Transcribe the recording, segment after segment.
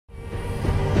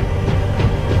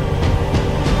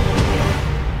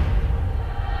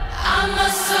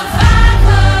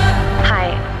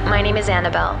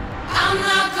Annabel. I'm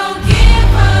not gonna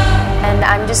give up. And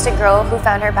I'm just a girl who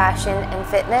found her passion in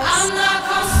fitness I'm not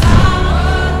gonna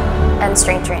stop. and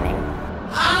strength training.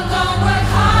 I'm gonna work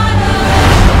harder.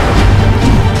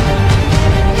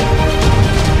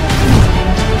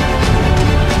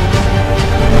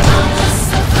 I'm a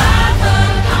survivor.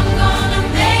 I'm gonna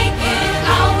make it.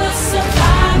 I will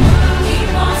survive.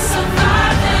 Keep on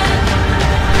surviving.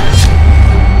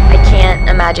 I can't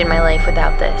imagine my life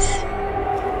without this.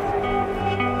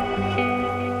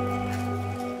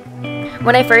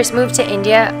 When I first moved to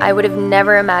India, I would have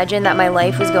never imagined that my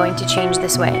life was going to change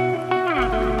this way.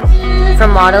 From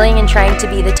modeling and trying to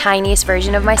be the tiniest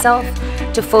version of myself,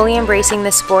 to fully embracing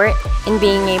the sport and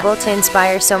being able to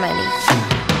inspire so many.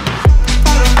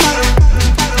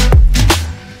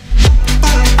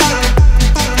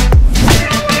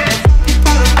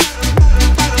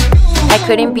 I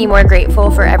couldn't be more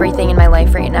grateful for everything in my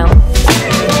life right now.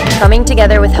 Coming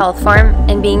together with Health Farm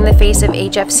and being the face of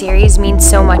HFSeries means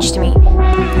so much to me.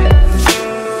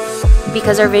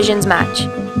 Because our visions match.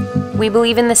 We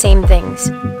believe in the same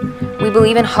things. We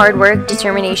believe in hard work,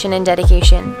 determination, and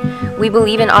dedication. We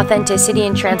believe in authenticity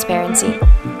and transparency.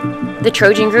 The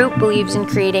Trojan Group believes in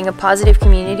creating a positive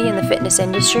community in the fitness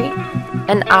industry,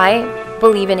 and I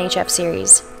believe in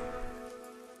HFSeries.